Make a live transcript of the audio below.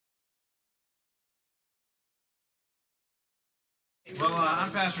Well,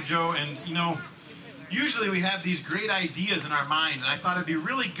 I'm Pastor Joe, and usually we have these great ideas in our mind, and I thought it'd be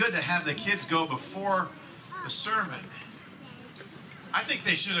really good to have the kids go before the sermon. I think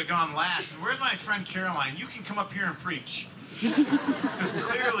they should have gone last. And where's my friend Caroline? You can come up here and preach. Because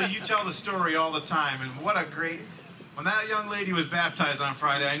clearly you tell the story all the time, and what a great... When that young lady was baptized on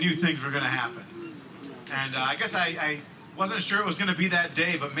Friday, I knew things were going to happen. And I guess I wasn't sure it was going to be that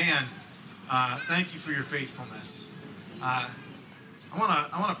day, but man, thank you for your faithfulness. I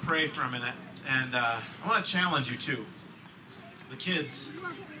want to pray for a minute, and I want to challenge you too. The kids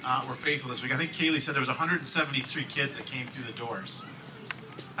were faithful this week. I think Kaylee said there was 173 kids that came through the doors.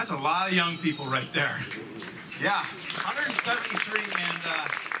 That's a lot of young people right there. Yeah, 173, and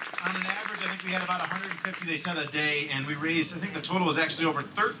on an average, I think we had about 150, they said, a day, and we raised, I think the total was actually over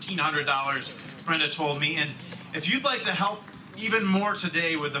 $1,300, Brenda told me. And if you'd like to help even more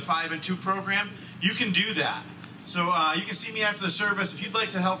today with the 5 and 2 program, you can do that. So you can see me after the service. If you'd like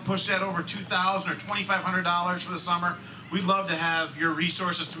to help push that over $2,000 or $2,500 for the summer, we'd love to have your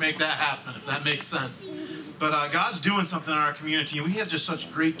resources to make that happen, if that makes sense. But God's doing something in our community, and we have just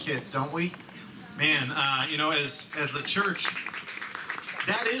such great kids, don't we? Man, as the church,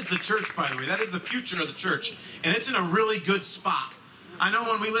 that is the church, by the way. That is the future of the church, and it's in a really good spot. I know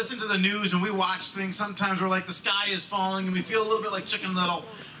when we listen to the news and we watch things, sometimes we're like, the sky is falling, and we feel a little bit like Chicken Little.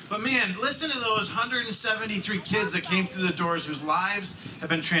 But man, listen to those 173 kids that came through the doors whose lives have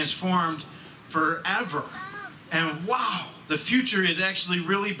been transformed forever. And wow, the future is actually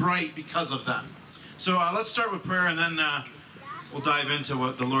really bright because of them. So let's start with prayer, and then we'll dive into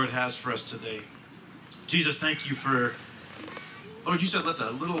what the Lord has for us today. Jesus, thank you for... Lord, you said, let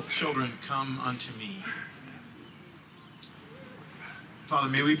the little children come unto me. Father,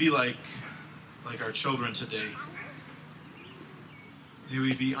 may we be like our children today. May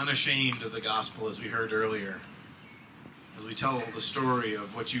we be unashamed of the gospel, as we heard earlier, as we tell the story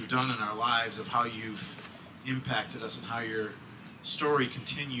of what you've done in our lives, of how you've impacted us, and how your story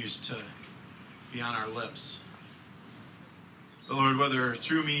continues to be on our lips. But Lord, whether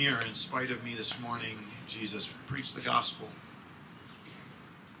through me or in spite of me this morning, Jesus, preach the gospel.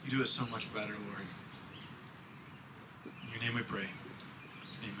 You do it so much better, Lord. In your name we pray.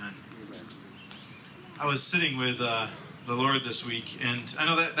 Amen. I was sitting with the Lord this week, and I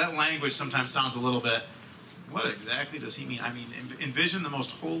know that language sometimes sounds a little bit, what exactly does he mean? I mean, envision the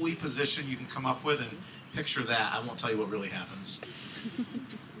most holy position you can come up with and picture that. I won't tell you what really happens.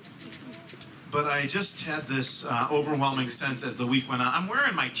 But I just had this overwhelming sense as the week went on. I'm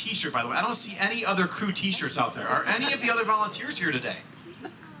wearing my t-shirt, by the way. I don't see any other crew t-shirts out there. Are any of the other volunteers here today?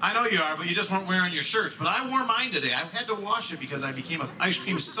 I know you are, but you just weren't wearing your shirts. But I wore mine today. I had to wash it because I became an ice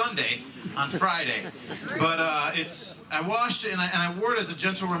cream sundae on Friday. But I washed it, and I wore it as a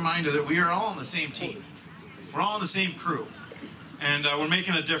gentle reminder that we are all on the same team. We're all on the same crew. And we're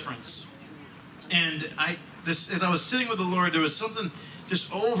making a difference. And as I was sitting with the Lord, there was something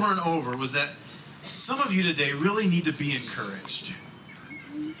just over and over, was that some of you today really need to be encouraged.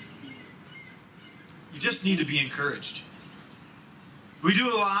 You just need to be encouraged. We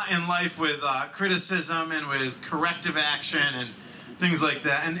do a lot in life with criticism and with corrective action and things like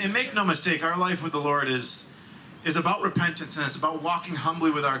that. And make no mistake, our life with the Lord is about repentance, and it's about walking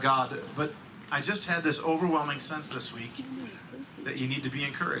humbly with our God. But I just had this overwhelming sense this week that you need to be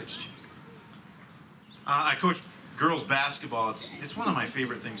encouraged. I coach girls basketball. It's one of my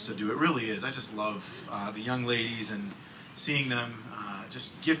favorite things to do. It really is. I just love the young ladies and seeing them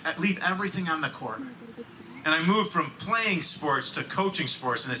just leave everything on the court. And I moved from playing sports to coaching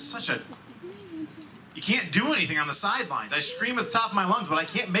sports, and it's you can't do anything on the sidelines. I scream at the top of my lungs, but I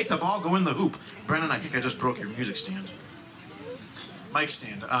can't make the ball go in the hoop. Brennan, I think I just broke your music stand. Mic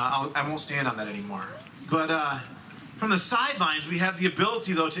stand. I won't stand on that anymore. But from the sidelines, we have the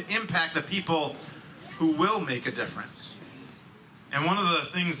ability, though, to impact the people who will make a difference. And one of the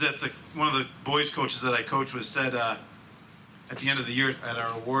things that one of the boys coaches that I coach said at the end of the year at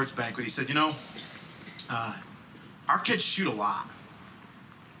our awards banquet, he said, our kids shoot a lot.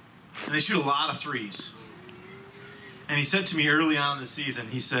 And they shoot a lot of threes. And he said to me early on in the season,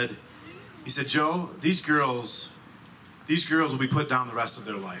 he said, Joe, these girls will be put down the rest of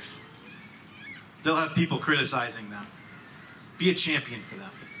their life. They'll have people criticizing them. Be a champion for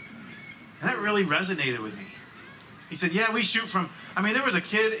them. And that really resonated with me. He said, yeah, we shoot from, there was a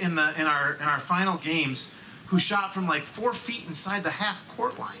kid in our final games who shot from like 4 feet inside the half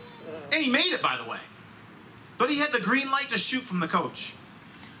court line. And he made it, by the way. But he had the green light to shoot from the coach.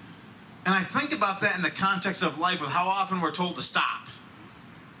 And I think about that in the context of life with how often we're told to stop.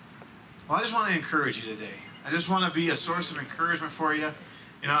 Well, I just want to encourage you today. I just want to be a source of encouragement for you.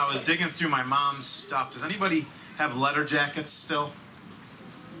 I was digging through my mom's stuff. Does anybody have letter jackets still?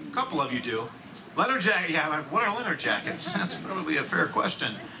 A couple of you do. Letter jacket, yeah, like, what are letter jackets? That's probably a fair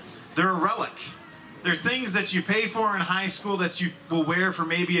question. They're a relic. They're things that you pay for in high school that you will wear for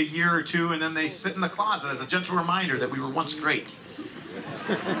maybe a year or two, and then they sit in the closet as a gentle reminder that we were once great.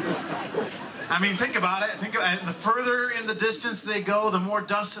 I mean, think about it. The further in the distance they go, the more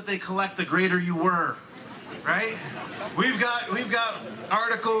dust that they collect, the greater you were, right? We've got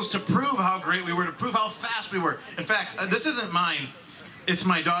articles to prove how great we were, to prove how fast we were. In fact, this isn't mine. It's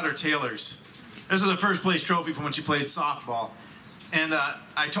my daughter Taylor's. This is the first place trophy from when she played softball. And I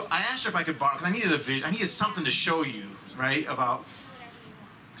asked her if I could borrow, because I needed a vision. I needed something to show you, right, about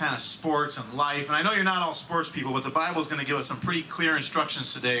kind of sports and life. And I know you're not all sports people, but the Bible's going to give us some pretty clear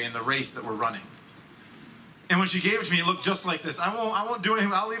instructions today in the race that we're running. And when she gave it to me, it looked just like this. I won't do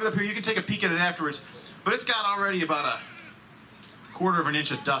anything. I'll leave it up here. You can take a peek at it afterwards. But it's got already about a quarter of an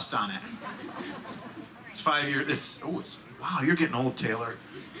inch of dust on it. It's 5 years. Wow, you're getting old, Taylor.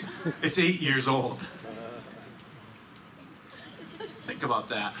 It's 8 years old. Think about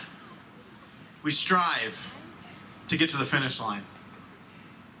that. We strive to get to the finish line.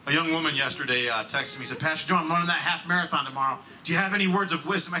 A young woman yesterday texted me, said, Pastor Joe, I'm running that half marathon tomorrow. Do you have any words of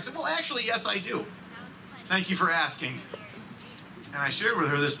wisdom? I said, well, actually, yes, I do. Thank you for asking. And I shared with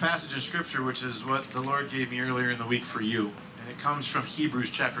her this passage in Scripture, which is what the Lord gave me earlier in the week for you. And it comes from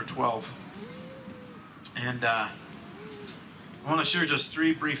Hebrews chapter 12. And I want to share just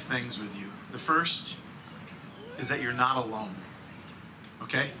 3 brief things with you. The first is that you're not alone.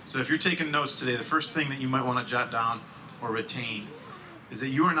 Okay? So if you're taking notes today, the first thing that you might want to jot down or retain is that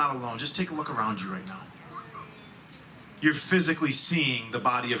you are not alone. Just take a look around you right now. You're physically seeing the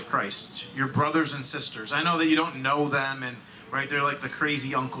body of Christ, your brothers and sisters. I know that you don't know them, and right, they're like the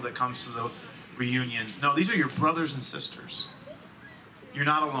crazy uncle that comes to the reunions. No, these are your brothers and sisters. You're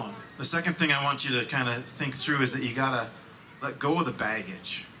not alone. The second thing I want you to kind of think through is that you got to let go of the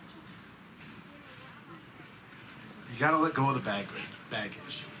baggage. You got to let go of the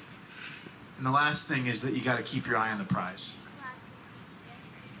baggage. And the last thing is that you got to keep your eye on the prize.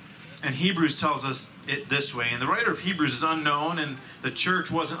 And Hebrews tells us it this way. And the writer of Hebrews is unknown, and the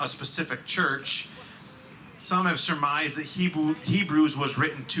church wasn't a specific church. Some have surmised that Hebrews was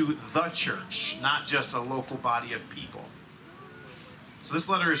written to the church, not just a local body of people. So this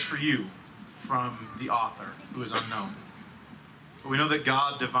letter is for you from the author, who is unknown. But we know that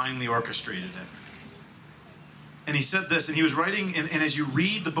God divinely orchestrated it. And he said this, and he was writing, and as you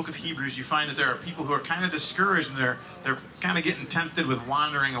read the book of Hebrews, you find that there are people who are kind of discouraged, and they're kind of getting tempted with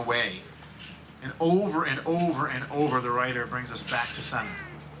wandering away. And over and over and over, the writer brings us back to center.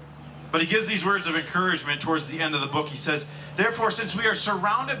 But he gives these words of encouragement towards the end of the book. He says, therefore, since we are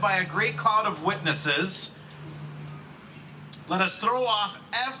surrounded by a great cloud of witnesses, let us throw off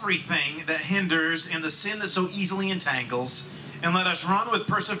everything that hinders and the sin that so easily entangles, and let us run with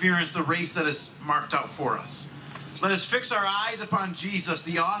perseverance the race that is marked out for us. Let us fix our eyes upon Jesus,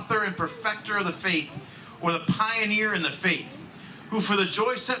 the author and perfecter of the faith, or the pioneer in the faith, who for the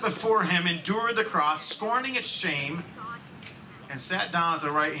joy set before him endured the cross, scorning its shame, and sat down at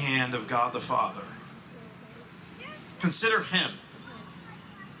the right hand of God the Father. Consider him.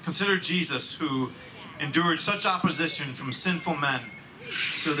 Consider Jesus, who endured such opposition from sinful men,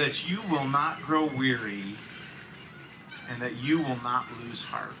 so that you will not grow weary and that you will not lose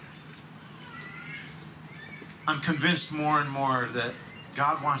heart. I'm convinced more and more that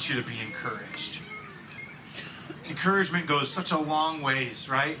God wants you to be encouraged. Encouragement goes such a long ways,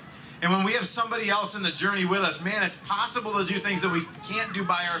 right? And when we have somebody else in the journey with us, man, it's possible to do things that we can't do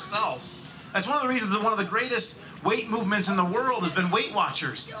by ourselves. That's one of the reasons that one of the greatest weight movements in the world has been Weight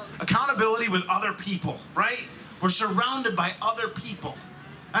Watchers. Accountability with other people, right? We're surrounded by other people.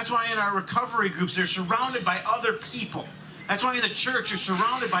 That's why in our recovery groups, they're surrounded by other people. That's why in the church, you're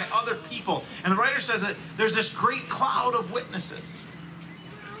surrounded by other people. And the writer says that there's this great cloud of witnesses.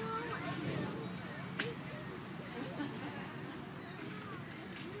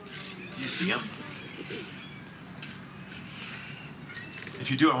 Do you see them? If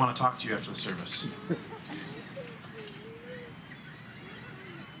you do, I want to talk to you after the service.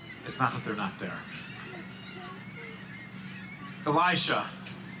 It's not that they're not there. Elisha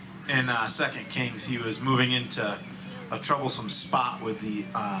in 2 Kings, he was moving into a troublesome spot with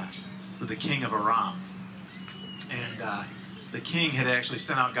the king of Aram. And the king had actually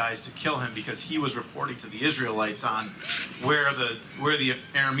sent out guys to kill him because he was reporting to the Israelites on where the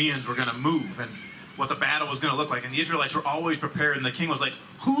Arameans were going to move and what the battle was going to look like. And the Israelites were always prepared, and the king was like,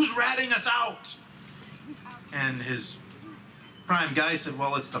 who's ratting us out? And his prime guy said,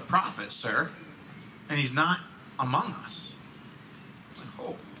 well, it's the prophet, sir, and he's not among us. Like,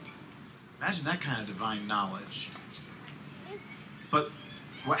 oh, Imagine that kind of divine knowledge. But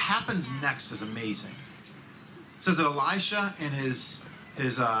what happens next is amazing. It says that Elisha and his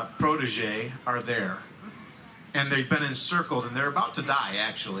protege are there. And they've been encircled, and they're about to die,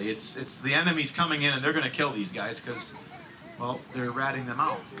 actually. It's the enemy's coming in, and they're going to kill these guys because, well, they're ratting them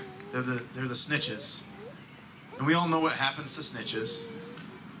out. They're the snitches. And we all know what happens to snitches.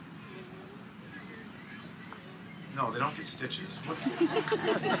 No, they don't get stitches. What?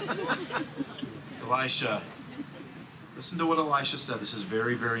 Elisha, listen to what Elisha said. This is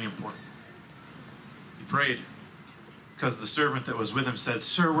very, very important. He prayed because the servant that was with him said,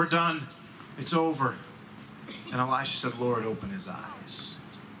 "Sir, we're done. It's over." And Elisha said, "Lord, open his eyes."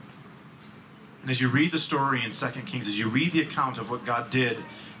 And as you read the story in 2 Kings, as you read the account of what God did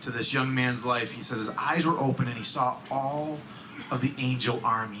to this young man's life, he says his eyes were open and he saw all of the angel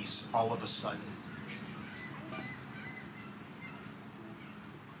armies all of a sudden.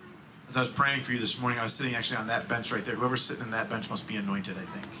 As I was praying for you this morning, I was sitting actually on that bench right there. Whoever's sitting in that bench must be anointed, I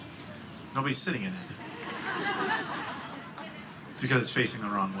think. Nobody's sitting in it. It's because it's facing the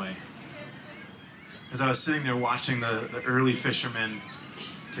wrong way. As I was sitting there watching the early fishermen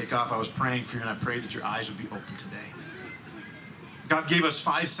take off, I was praying for you, and I prayed that your eyes would be open today. God gave us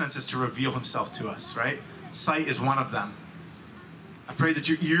 5 senses to reveal himself to us, right? Sight is one of them. I prayed that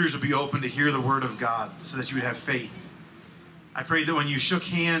your ears would be open to hear the word of God so that you would have faith. I prayed that when you shook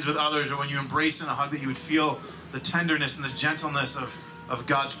hands with others or when you embraced in a hug that you would feel the tenderness and the gentleness of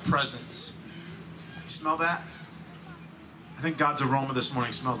God's presence. You smell that? I think God's aroma this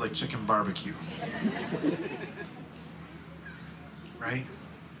morning smells like chicken barbecue. Right?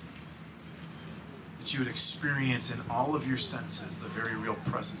 That you would experience in all of your senses the very real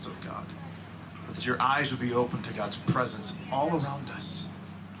presence of God. That your eyes would be open to God's presence all around us.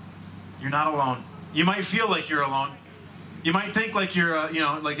 You're not alone. You might feel like you're alone. You might think like you're,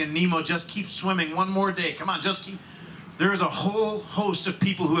 like in Nemo, just keep swimming one more day. Come on, just keep. There is a whole host of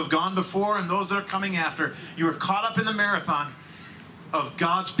people who have gone before and those that are coming after. You are caught up in the marathon of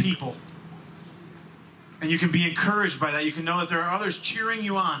God's people. And you can be encouraged by that. You can know that there are others cheering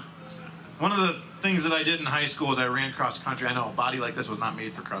you on. One of the things that I did in high school is I ran cross country. I know a body like this was not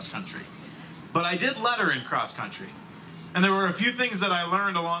made for cross country. But I did letter in cross country. And there were a few things that I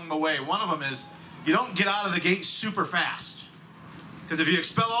learned along the way. One of them is you don't get out of the gate super fast. Because if you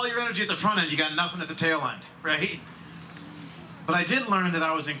expel all your energy at the front end, you got nothing at the tail end, right? But I did learn that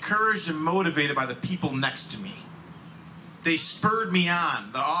I was encouraged and motivated by the people next to me. They spurred me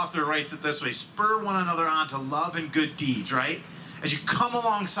on. The author writes it this way: spur one another on to love and good deeds, right? As you come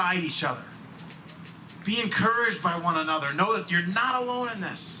alongside each other. Be encouraged by one another. Know that you're not alone in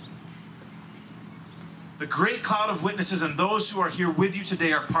this. The great cloud of witnesses and those who are here with you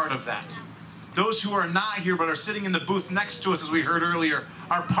today are part of that. Those who are not here but are sitting in the booth next to us, as we heard earlier,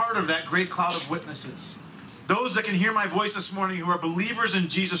 are part of that great cloud of witnesses. Those that can hear my voice this morning who are believers in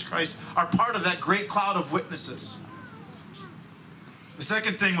Jesus Christ are part of that great cloud of witnesses. The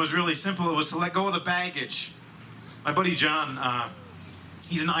second thing was really simple. It was to let go of the baggage. My buddy John,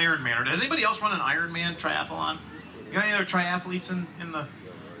 he's an Ironman. Does anybody else run an Ironman triathlon? You got any other triathletes in the...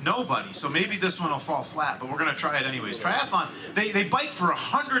 Nobody. So maybe this one will fall flat, but we're going to try it anyways. Triathlon, they bike for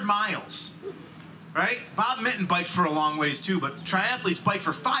 100 miles, right? Bob Minton biked for a long ways too, but triathletes bike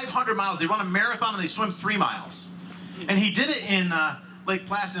for 500 miles. They run a marathon and they swim 3 miles. And he did it in Lake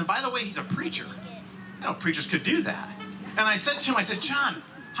Placid. And by the way, he's a preacher. I know preachers could do that. And I said to him, I said, John,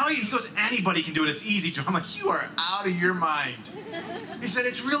 how are you? He goes, anybody can do it. It's easy, John. I'm like, you are out of your mind. He said,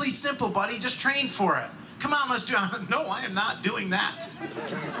 it's really simple, buddy. Just train for it. Come on, let's do it. I'm like, no, I am not doing that.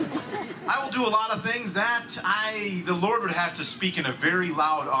 I will do a lot of things that the Lord would have to speak in a very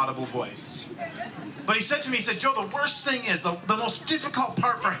loud, audible voice. But he said to me, he said, Joe, the worst thing is, the most difficult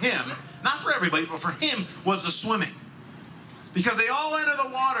part for him, not for everybody, but for him, was the swimming. Because they all enter the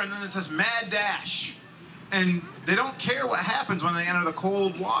water, and then it says mad dash. And they don't care what happens when they enter the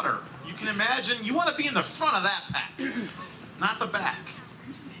cold water. You can imagine, you want to be in the front of that pack, not the back.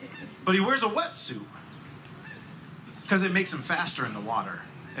 But he wears a wetsuit because it makes him faster in the water.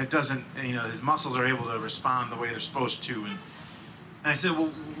 It doesn't, his muscles are able to respond the way they're supposed to. And I said, well,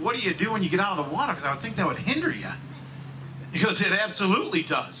 what do you do when you get out of the water? Because I would think that would hinder you. He goes, it absolutely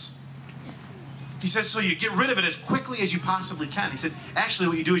does. He says, so you get rid of it as quickly as you possibly can. He said, actually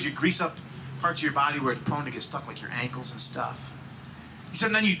what you do is you grease up parts of your body where it's prone to get stuck, like your ankles and stuff. He said,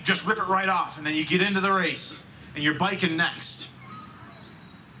 and then you just rip it right off, and then you get into the race, and you're biking next.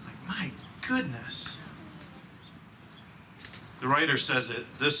 I'm like, my goodness. The writer says it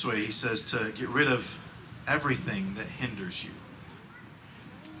this way. He says to get rid of everything that hinders you.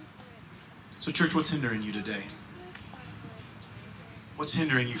 So church, what's hindering you today? What's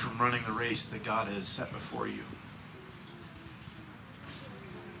hindering you from running the race that God has set before you?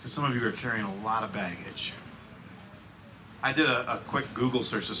 Because some of you are carrying a lot of baggage. I did a quick Google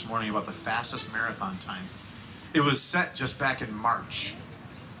search this morning about the fastest marathon time. It was set just back in March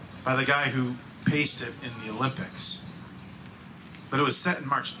by the guy who paced it in the Olympics. But it was set in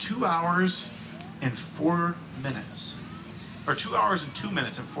March, 2 hours and 4 minutes. Or 2 hours and 2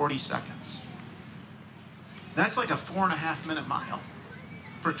 minutes and 40 seconds. That's like a 4.5 minute mile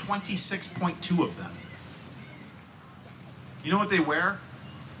for 26.2 of them. You know what they wear?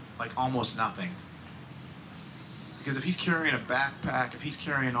 Like almost nothing. Because if he's carrying a backpack, if he's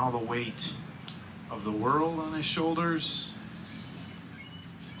carrying all the weight of the world on his shoulders,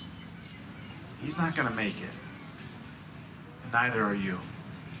 he's not going to make it. And neither are you.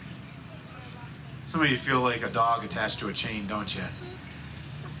 Some of you feel like a dog attached to a chain, don't you?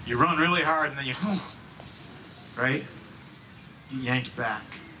 You run really hard and then you, right? Get yanked back.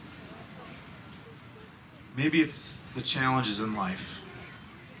 Maybe it's the challenges in life.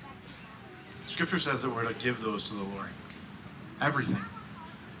 Scripture says that we're to give those to the Lord. Everything.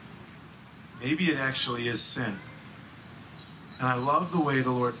 Maybe it actually is sin. And I love the way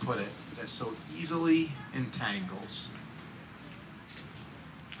the Lord put it, that so easily entangles.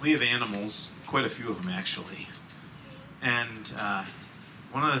 We have animals, quite a few of them actually. And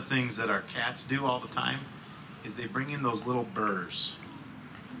one of the things that our cats do all the time is they bring in those little burrs.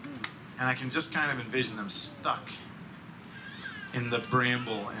 And I can just kind of envision them stuck in the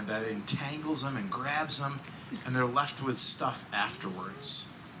bramble, and that entangles them and grabs them, and they're left with stuff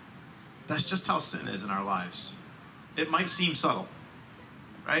afterwards. That's just how sin is in our lives. It might seem subtle,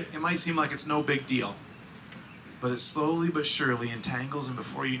 right? It might seem like it's no big deal, but it slowly but surely entangles, and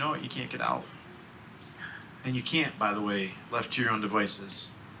before you know it, you can't get out. And you can't, by the way, left to your own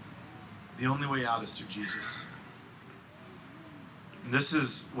devices. The only way out is through Jesus. And this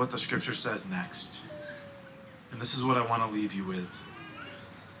is what the scripture says next. And this is what I want to leave you with.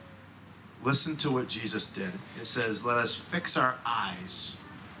 Listen to what Jesus did. It says, let us fix our eyes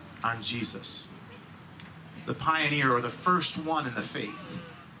on Jesus, the pioneer or the first one in the faith,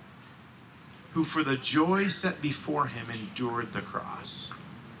 who for the joy set before him endured the cross.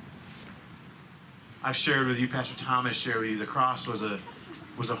 I've shared with you, Pastor Thomas shared with you, the cross was a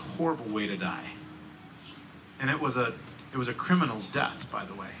horrible way to die. And it was a criminal's death, by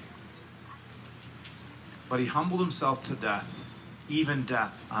the way. But he humbled himself to death, even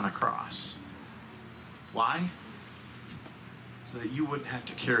death on a cross. Why? So that you wouldn't have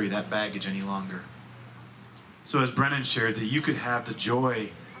to carry that baggage any longer. So as Brennan shared, that you could have the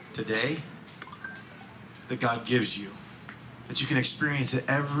joy today that God gives you. That you can experience it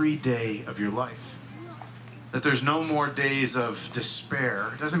every day of your life. That there's no more days of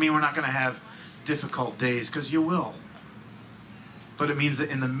despair. Doesn't mean we're not going to have difficult days, because you will. But it means that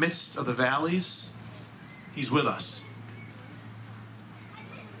in the midst of the valleys, He's with us.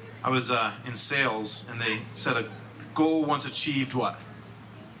 I was in sales, and they said a goal once achieved, what?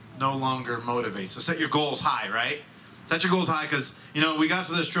 No longer motivates. So set your goals high, right? Set your goals high, because, we got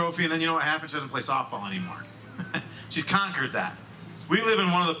to this trophy, and then you know what happens? She doesn't play softball anymore. She's conquered that. We live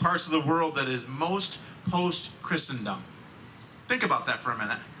in one of the parts of the world that is most post-Christendom. Think about that for a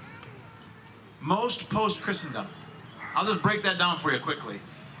minute. Most post-Christendom. I'll just break that down for you quickly.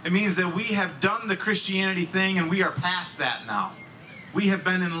 It means that we have done the Christianity thing and we are past that now. We have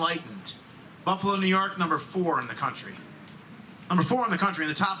been enlightened. Buffalo, New York, number 4 in the country. Number 4 in the country. In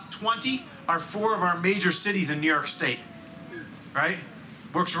the top 20 are 4 of our major cities in New York State. Right?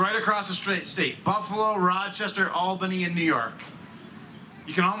 Works right across the state. Buffalo, Rochester, Albany, and New York.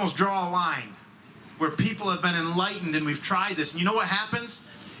 You can almost draw a line where people have been enlightened and we've tried this. And you know what happens?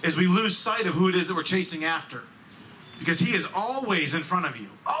 Is we lose sight of who it is that we're chasing after. Because He is always in front of you.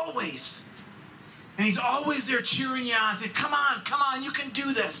 Always. And He's always there cheering you on, saying, come on, you can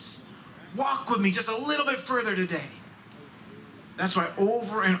do this. Walk with me just a little bit further today. That's why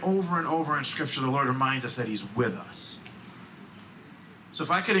over and over and over in Scripture, the Lord reminds us that He's with us. So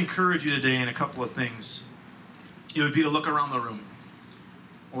if I could encourage you today in a couple of things, it would be to look around the room.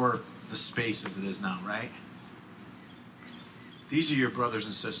 Or the space as it is now, right? These are your brothers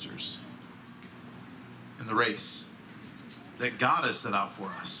and sisters in the race that God has set out for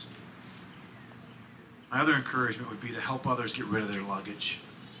us. My other encouragement would be to help others get rid of their luggage,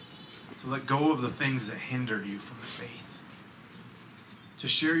 to let go of the things that hindered you from the faith, to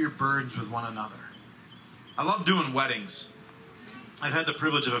share your burdens with one another. I love doing weddings. I've had the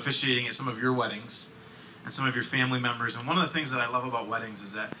privilege of officiating at some of your weddings and some of your family members, and one of the things that I love about weddings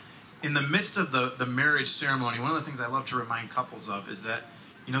is that in the midst of the marriage ceremony, one of the things I love to remind couples of is that,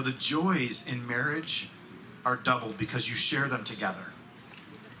 the joys in marriage are doubled because you share them together.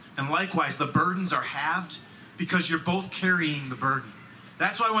 And likewise, the burdens are halved because you're both carrying the burden.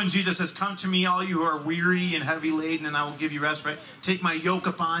 That's why when Jesus says, come to me, all you who are weary and heavy laden, and I will give you rest, right? Take my yoke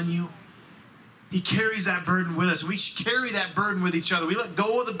upon you. He carries that burden with us. We carry that burden with each other. We let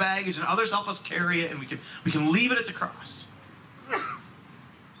go of the baggage, and others help us carry it, and we can leave it at the cross.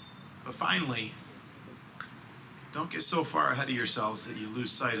 But finally, don't get so far ahead of yourselves that you lose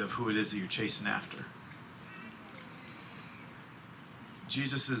sight of who it is that you're chasing after.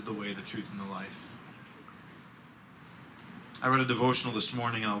 Jesus is the way, the truth, and the life. I read a devotional this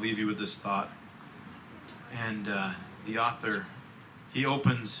morning, and I'll leave you with this thought. And the author, he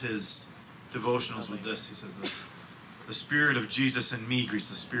opens his devotionals with this. He says, the Spirit of Jesus in me greets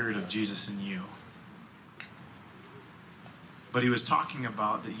the Spirit of Jesus in you. But he was talking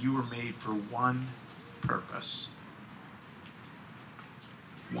about that you were made for one purpose.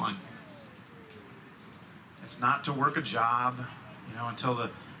 One. It's not to work a job, until the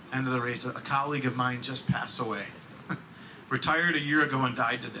end of the race. A colleague of mine just passed away. Retired a year ago and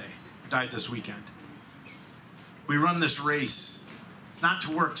died today. Died this weekend. We run this race. It's not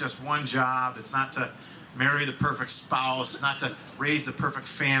to work just one job. It's not to marry the perfect spouse. It's not to raise the perfect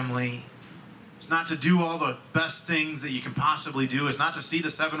family. It's not to do all the best things that you can possibly do. It's not to see the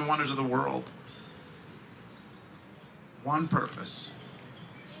 7 wonders of the world. One purpose.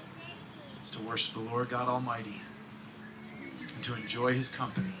 It's to worship the Lord God Almighty and to enjoy his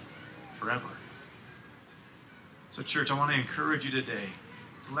company forever. So church, I want to encourage you today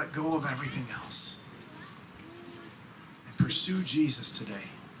to let go of everything else and pursue Jesus today.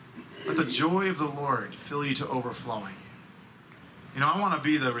 Let the joy of the Lord fill you to overflowing. I want to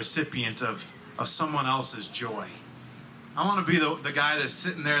be the recipient of someone else's joy. I want to be the guy that's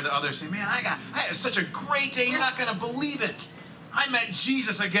sitting there, the others say, man, I had such a great day, you're not going to believe it. I met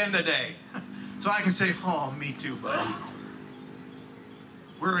Jesus again today. So I can say, oh, me too, buddy.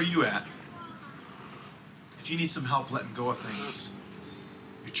 Where are you at? If you need some help letting go of things,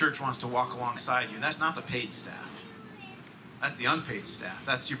 your church wants to walk alongside you. And that's not the paid staff. That's the unpaid staff.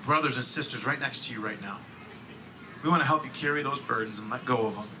 That's your brothers and sisters right next to you right now. We want to help you carry those burdens and let go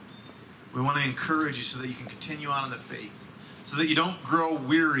of them. We want to encourage you so that you can continue on in the faith, so that you don't grow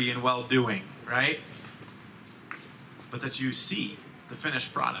weary in well-doing, right? But that you see the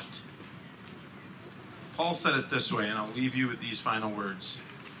finished product. Paul said it this way, and I'll leave you with these final words.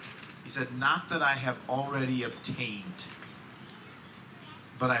 He said, not that I have already obtained,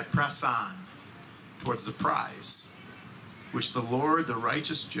 but I press on towards the prize, which the Lord, the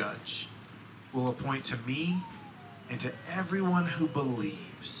righteous judge, will appoint to me and to everyone who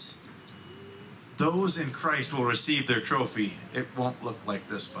believes. Those in Christ will receive their trophy. It won't look like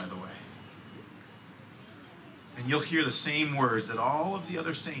this, by the way. And you'll hear the same words that all of the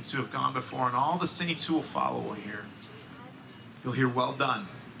other saints who have gone before and all the saints who will follow will hear. You'll hear, well done.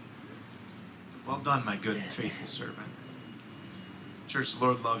 Well done, my good and faithful servant. Church, the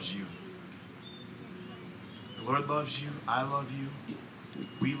Lord loves you. The Lord loves you. I love you.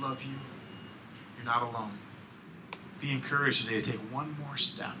 We love you. You're not alone. Be encouraged today to take one more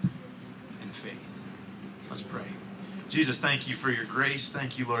step in faith. Let's pray. Jesus, thank you for your grace.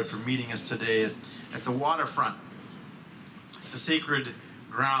 Thank you, Lord, for meeting us today at the waterfront, the sacred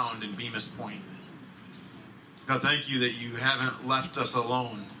ground in Bemis Point. God, thank you that you haven't left us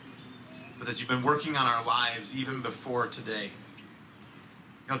alone, but that you've been working on our lives even before today.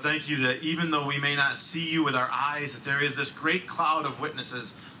 God, thank you that even though we may not see you with our eyes, that there is this great cloud of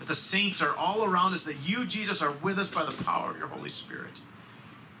witnesses, that the saints are all around us, that you, Jesus, are with us by the power of your Holy Spirit.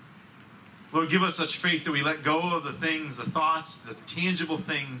 Lord, give us such faith that we let go of the things, the thoughts, the tangible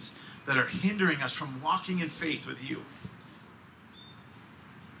things that are hindering us from walking in faith with you.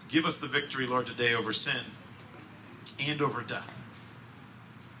 Give us the victory, Lord, today over sin and over death.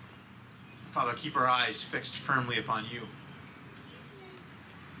 Father, keep our eyes fixed firmly upon you.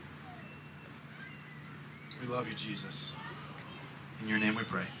 We love you, Jesus. In your name we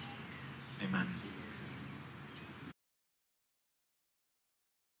pray. Amen.